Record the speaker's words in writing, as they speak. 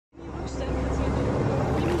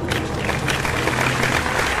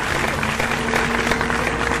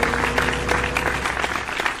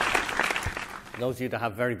Those of you that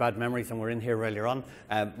have very bad memories and were in here earlier on,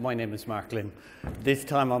 my name is Mark Glynn. This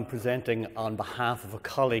time I'm presenting on behalf of a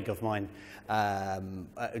colleague of mine,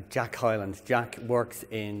 Jack Hyland. Jack works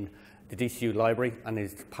in the DCU library and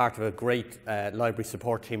is part of a great library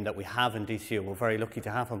support team that we have in DCU. We're very lucky to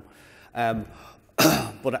have him.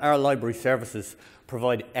 But our library services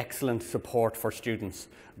provide excellent support for students.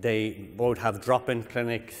 They both have drop-in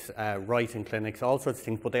clinics, writing clinics, all sorts of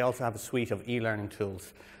things, but they also have a suite of e-learning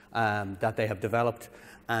tools that they have developed,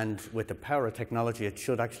 and with the power of technology it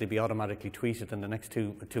should actually be automatically tweeted in the next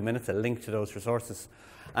two minutes, a link to those resources.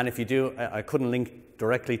 And if you do, I couldn't link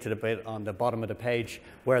directly to the bit on the bottom of the page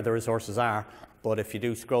where the resources are, but if you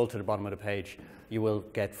do scroll to the bottom of the page you will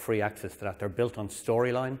get free access to that. They're built on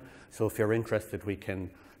Storyline, so if you're interested we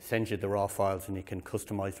can send you the raw files and you can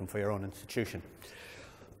customize them for your own institution.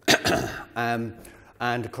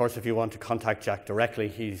 And of course, if you want to contact Jack directly,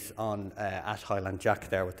 he's on at Highland Jack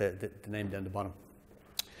there with the name down the bottom.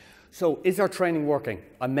 So is our training working?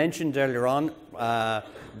 I mentioned earlier on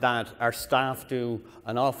that our staff do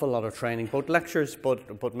an awful lot of training, both lectures,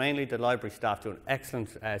 but mainly the library staff do an excellent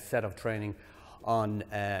set of training on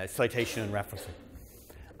citation and referencing.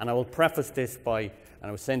 And I will preface this by, and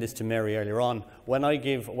I was saying this to Mary earlier on, when I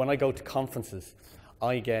go to conferences,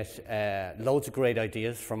 I get loads of great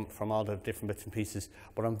ideas from all the different bits and pieces,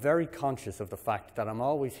 but I'm very conscious of the fact that I'm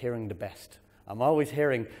always hearing the best. I'm always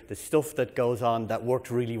hearing the stuff that goes on that worked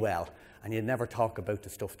really well, and you never talk about the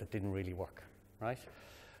stuff that didn't really work, right?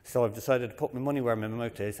 So I've decided to put my money where my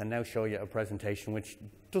mouth is and now show you a presentation which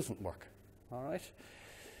doesn't work, all right?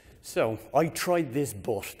 So I tried this,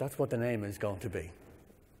 but that's what the name is going to be.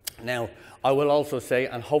 Now, I will also say,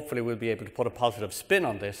 and hopefully we'll be able to put a positive spin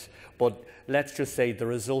on this, but let's just say the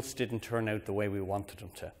results didn't turn out the way we wanted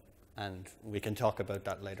them to, and we can talk about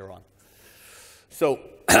that later on. So,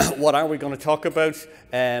 what are we going to talk about?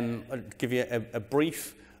 I'll give you a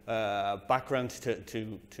brief background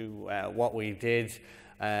to what we did,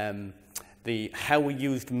 how we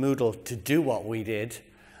used Moodle to do what we did,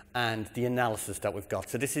 and the analysis that we've got.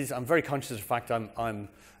 So this is, I'm very conscious of the fact I'm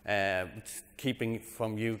keeping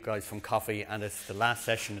from you guys from coffee, and it's the last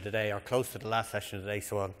session of the day, or close to the last session of the day,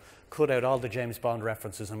 so I'll cut out all the James Bond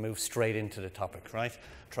references and move straight into the topic, right?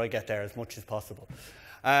 Try to get there as much as possible.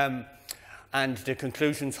 And the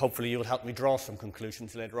conclusions, hopefully you'll help me draw some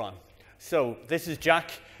conclusions later on. So this is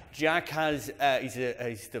Jack. Jack has,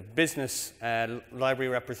 he's the business library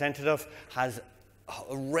representative, has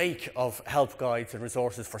a rake of help guides and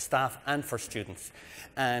resources for staff and for students.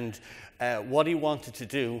 And what he wanted to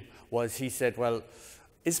do was, he said, well,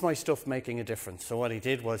 is my stuff making a difference? So what he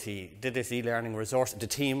did was he did this e-learning resource. The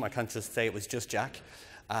team, I can't just say it was just Jack,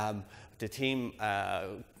 the team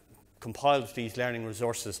compiled these learning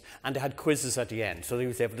resources, and they had quizzes at the end. So he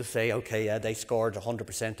was able to say, okay, yeah, they scored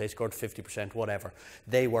 100%, they scored 50%, whatever.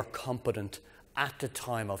 They were competent at the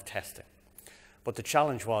time of testing. But the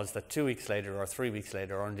challenge was that 2 weeks later, or 3 weeks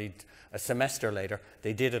later, or indeed a semester later,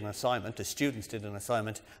 they did an assignment, the students did an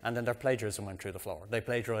assignment, and then their plagiarism went through the floor. They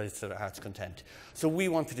plagiarized to their heart's content. So we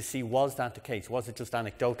wanted to see, was that the case? Was it just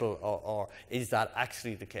anecdotal, or is that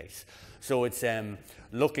actually the case? So it's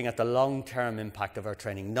looking at the long-term impact of our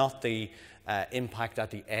training, not the impact at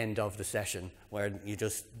the end of the session, where you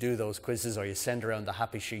just do those quizzes or you send around the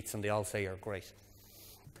happy sheets and they all say you're great.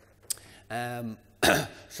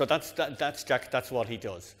 So that's Jack, that's what he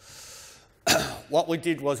does. What we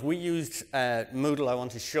did was we used Moodle. I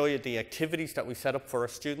want to show you the activities that we set up for our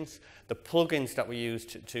students, the plugins that we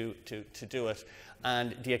used to do it,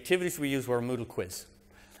 and the activities we used were a Moodle quiz.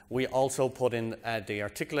 We also put in the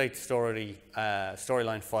articulate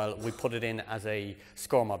storyline file, we put it in as a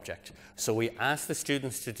SCORM object. So we asked the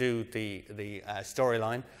students to do the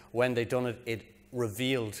storyline. When they'd done it, it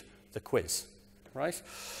revealed the quiz, right?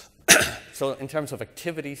 So in terms of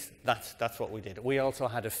activities, that's what we did. We also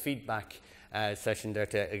had a feedback session there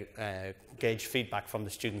to gauge feedback from the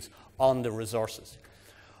students on the resources.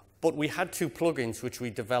 But we had two plugins which we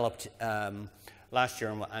developed last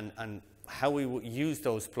year, and how we use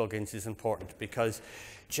those plugins is important, because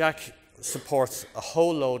Jack supports a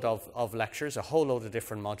whole load of lectures, a whole load of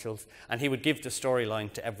different modules, and he would give the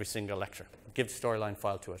storyline to every single lecture, give the storyline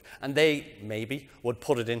file to it. And they maybe would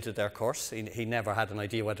put it into their course. He never had an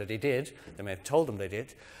idea whether they did. They may have told him they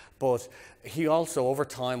did. But he also, over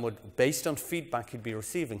time, would, based on feedback he'd be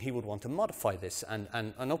receiving, he would want to modify this and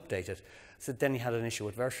update it. So then he had an issue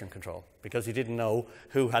with version control, because he didn't know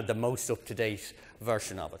who had the most up-to-date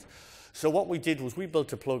version of it. So what we did was we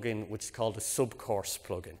built a plugin which is called a subcourse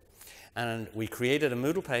plugin. And we created a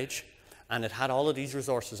Moodle page, and it had all of these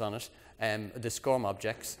resources on it, the SCORM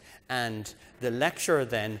objects, and the lecturer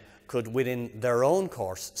then could, within their own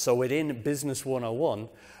course, so within Business 101,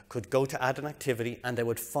 could go to add an activity and they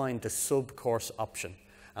would find the sub-course option.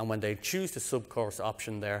 And when they choose the sub-course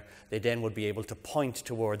option there, they then would be able to point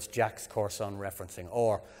towards Jack's course on referencing,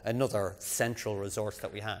 or another central resource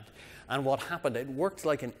that we had. And what happened, it works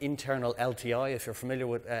like an internal LTI, if you're familiar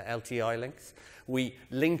with LTI links. We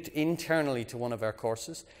linked internally to one of our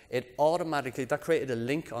courses. It automatically, that created a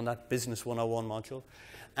link on that Business 101 module.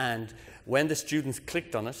 And when the students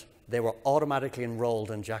clicked on it, they were automatically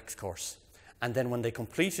enrolled in Jack's course. And then when they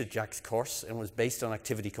completed Jack's course, and was based on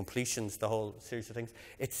activity completions, the whole series of things,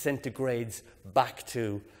 it sent the grades back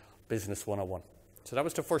to Business 101. So that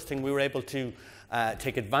was the first thing. We were able to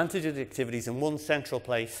take advantage of the activities in one central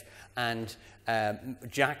place, and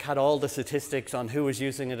Jack had all the statistics on who was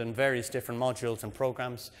using it in various different modules and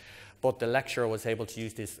programs, but the lecturer was able to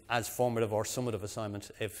use this as formative or summative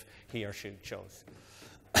assignment if he or she chose.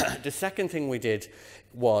 The second thing we did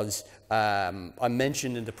was, I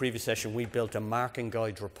mentioned in the previous session, we built a marking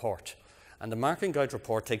guide report. And the marking guide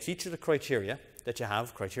report takes each of the criteria that you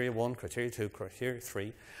have, criteria 1, criteria 2, criteria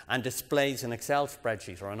 3, and displays an Excel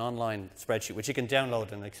spreadsheet or an online spreadsheet, which you can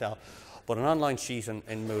download in Excel, but an online sheet in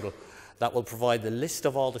Moodle that will provide the list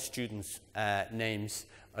of all the students' names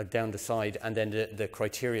down the side, and then the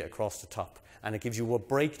criteria across the top. And it gives you a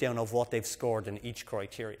breakdown of what they've scored in each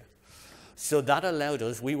criteria. So that allowed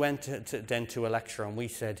us, we went then to a lecturer and we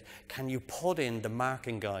said, can you put in the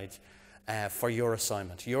marking guide for your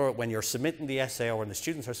assignment? When you're submitting the essay, or when the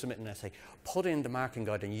students are submitting an essay, put in the marking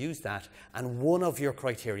guide and use that, and one of your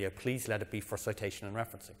criteria, please let it be for citation and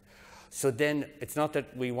referencing. So then it's not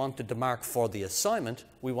that we wanted the mark for the assignment,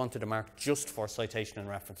 we wanted the mark just for citation and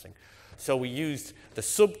referencing. So we used the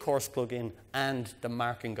sub-course plugin and the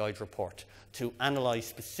marking guide report to analyze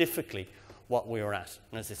specifically what we were at.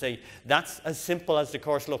 And as I say, that's as simple as the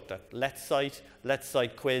course looked at. Let's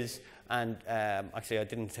cite quiz, and actually I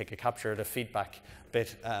didn't take a capture of the feedback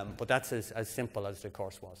bit, but that's as simple as the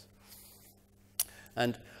course was.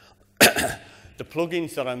 And the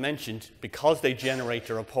plugins that I mentioned, because they generate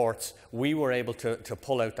the reports, we were able to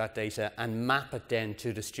pull out that data and map it then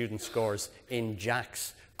to the student scores in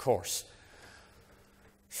Jack's course.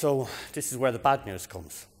 So this is where the bad news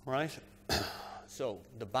comes, right? So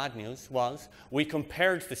the bad news was we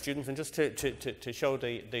compared the students, and just to show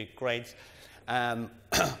the grades,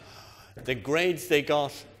 the grades they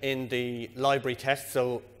got in the library test,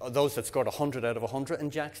 so those that scored 100 out of 100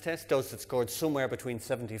 in Jack's test, those that scored somewhere between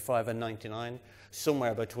 75 and 99,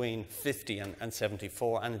 somewhere between 50 and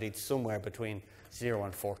 74, and indeed somewhere between 0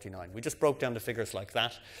 and 49. We just broke down the figures like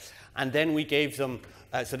that. And then we gave them,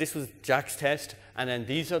 so this was Jack's test, and then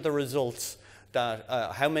these are the results that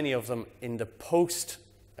how many of them in the post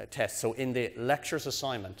test, so in the lecture's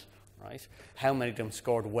assignment, right? How many of them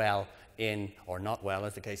scored well in, or not well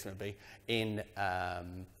as the case may be,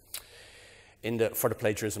 for the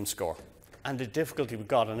plagiarism score. And the difficulty we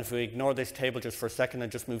got, and if we ignore this table just for a second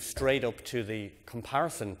and just move straight up to the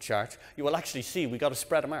comparison chart, you will actually see we got a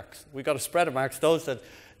spread of marks. We got a spread of marks. Those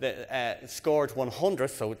that scored 100,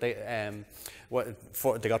 so they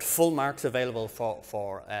got full marks available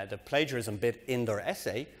for the plagiarism bit in their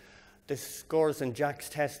essay. The scores in Jack's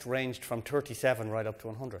test ranged from 37 right up to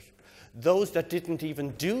 100. Those that didn't even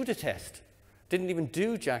do the test, didn't even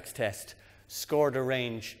do Jack's test, scored a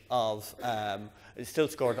range of, still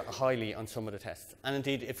scored highly on some of the tests. And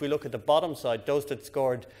indeed, if we look at the bottom side, those that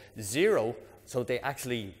scored 0, so they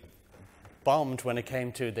actually bombed when it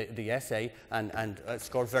came to the essay and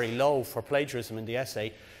scored very low for plagiarism in the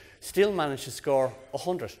essay, still managed to score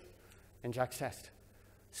 100 in Jack's test.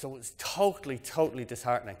 So it's totally, totally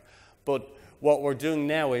disheartening. But what we're doing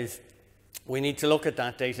now is we need to look at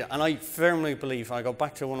that data, and I firmly believe, I go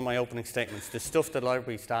back to one of my opening statements, the stuff that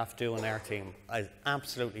library staff do in our team is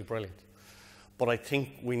absolutely brilliant. But I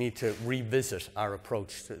think we need to revisit our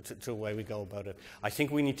approach to the way we go about it. I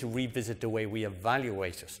think we need to revisit the way we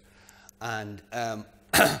evaluate it. And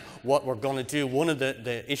what we're going to do, one of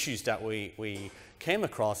the issues that we came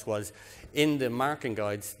across was in the marking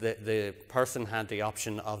guides, the person had the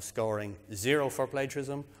option of scoring 0 for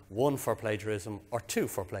plagiarism, 1 for plagiarism, or 2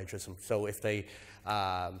 for plagiarism. So if they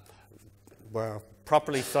were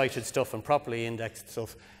properly cited stuff and properly indexed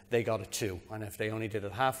stuff, they got a 2. And if they only did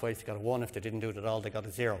it halfway, they got a 1. If they didn't do it at all, they got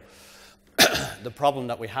a 0. The problem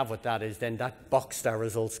that we have with that is then that boxed our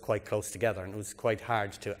results quite close together, and it was quite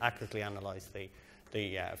hard to accurately analyze the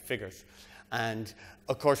figures. And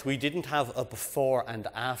of course, we didn't have a before and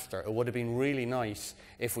after. It would have been really nice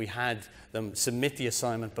if we had them submit the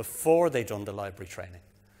assignment before they'd done the library training.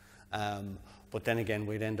 But then again,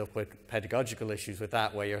 we'd end up with pedagogical issues with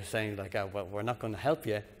that, where you're saying like, oh, well, we're not going to help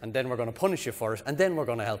you, and then we're going to punish you for it, and then we're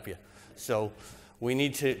going to help you. So we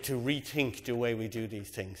need to rethink the way we do these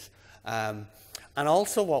things. And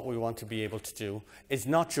also what we want to be able to do is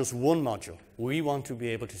not just one module. We want to be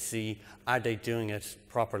able to see, are they doing it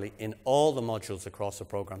properly in all the modules across the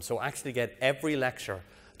program? So actually get every lecture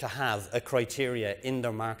to have a criteria in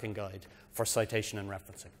their marking guide for citation and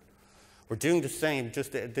referencing. We're doing the same,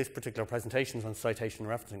 just this particular presentation is on citation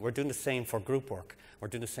and referencing. We're doing the same for group work. We're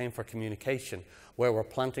doing the same for communication, where we're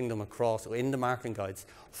planting them across in the marking guides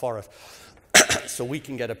for it. So we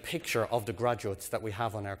can get a picture of the graduates that we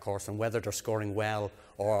have on our course and whether they're scoring well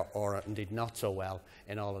or indeed not so well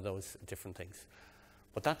in all of those different things.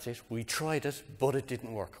 But that's it. We tried it, but it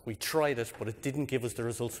didn't work. We tried it, but it didn't give us the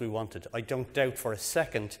results we wanted. I don't doubt for a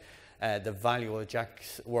second the value of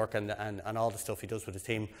Jack's work and all the stuff he does with his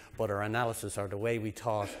team, but our analysis, or the way we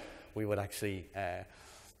thought we would actually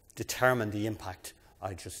determine the impact,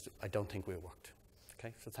 I don't think we worked.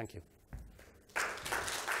 Okay, so thank you.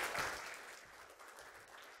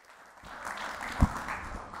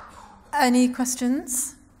 Any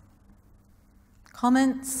questions?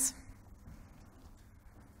 Comments?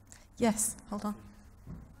 Yes, hold on.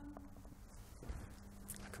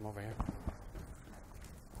 I'll come over here.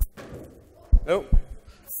 Oh.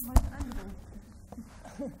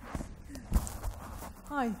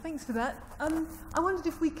 Hi, thanks for that. I wondered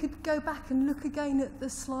if we could go back and look again at the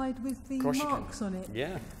slide with the marks on it.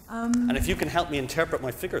 Yeah. And if you can help me interpret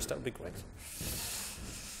my figures, that would be great.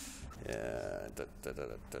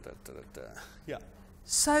 Yeah.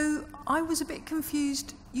 So I was a bit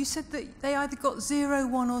confused. You said that they either got 0,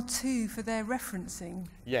 1 or 2 for their referencing.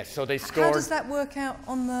 Yes, so they scored... How does that work out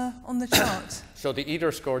on the chart? So they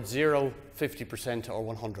either scored 0, 50% or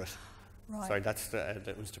 100. Right. Sorry,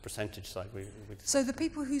 that was the percentage side. So the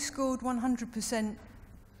people who scored 100%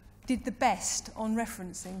 did the best on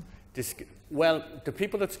referencing? Well, the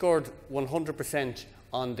people that scored 100%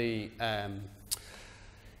 on the...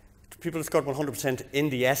 people who scored 100% in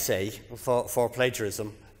the essay for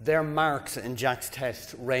plagiarism, their marks in Jack's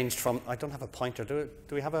test ranged from... I don't have a pointer. Do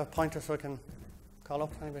we have a pointer so I can call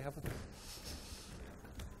up? Anybody have it?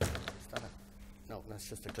 Is that it? No, that's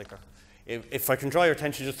just a clicker. If I can draw your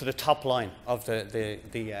attention just to the top line of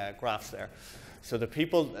the graphs there. So the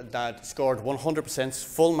people that scored 100%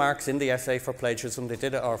 full marks in the essay for plagiarism, they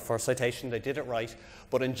did it, or for citation, they did it right.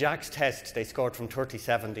 But in Jack's test, they scored from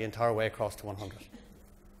 37 the entire way across to 100.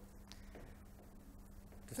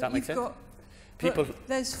 Does that make sense? People.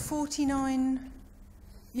 There's 49.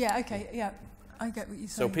 Yeah. Okay. Yeah. I get what you're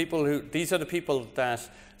saying. So these are the people that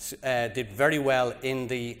did very well in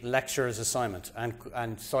the lecturer's assignment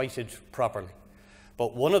and cited properly.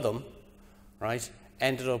 But one of them, right,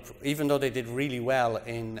 ended up, even though they did really well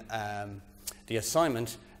in the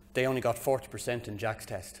assignment, they only got 40% in Jack's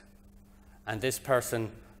test. And this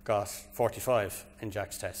person got 45 in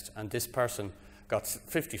Jack's test. And this person got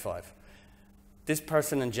 55. This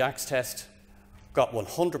person in Jack's test got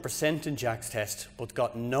 100% in Jack's test, but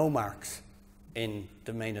got no marks in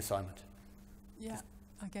the main assignment. Yeah,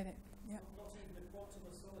 I get it. Yeah.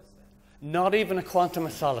 Not even a quantum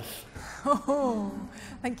of solace. Oh,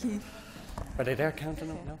 thank you. Are they there counting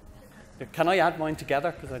them? No. Can I add mine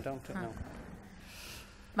together? Because I don't know.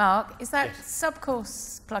 Mark, is that Yes.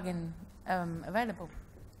 subcourse plugin available?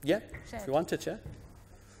 Yeah, Shared. if you want it, yeah.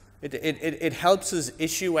 It helps us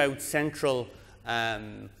issue out central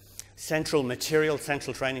material,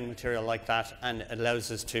 central training material like that, and it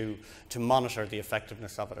allows us to monitor the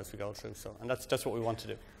effectiveness of it as we go through. So, and that's what we want to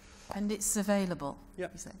do. And it's available, Yeah.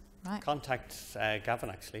 you say, right? Contact Gavin,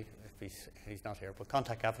 actually, if he's not here, but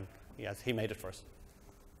contact Gavin. He made it for us.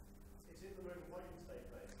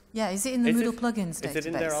 Yeah, is it in the Moodle plugins database? Is it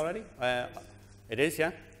in there already? It is,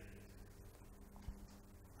 yeah.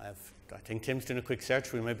 I think Tim's doing a quick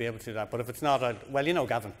search. We may be able to do that. But if it's not, well, you know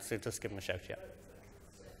Gavin, so just give him a shout, yeah.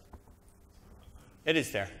 It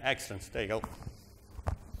is there. Excellent. There you go.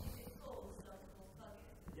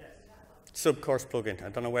 Subcourse plugin. I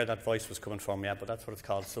don't know where that voice was coming from yet, but that's what it's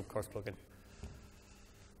called, subcourse plugin.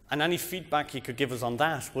 And any feedback you could give us on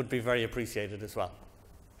that would be very appreciated as well.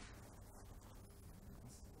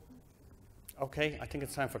 Okay, I think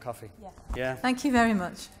it's time for coffee. Yeah. Yeah. Thank you very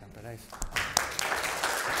much. Nice.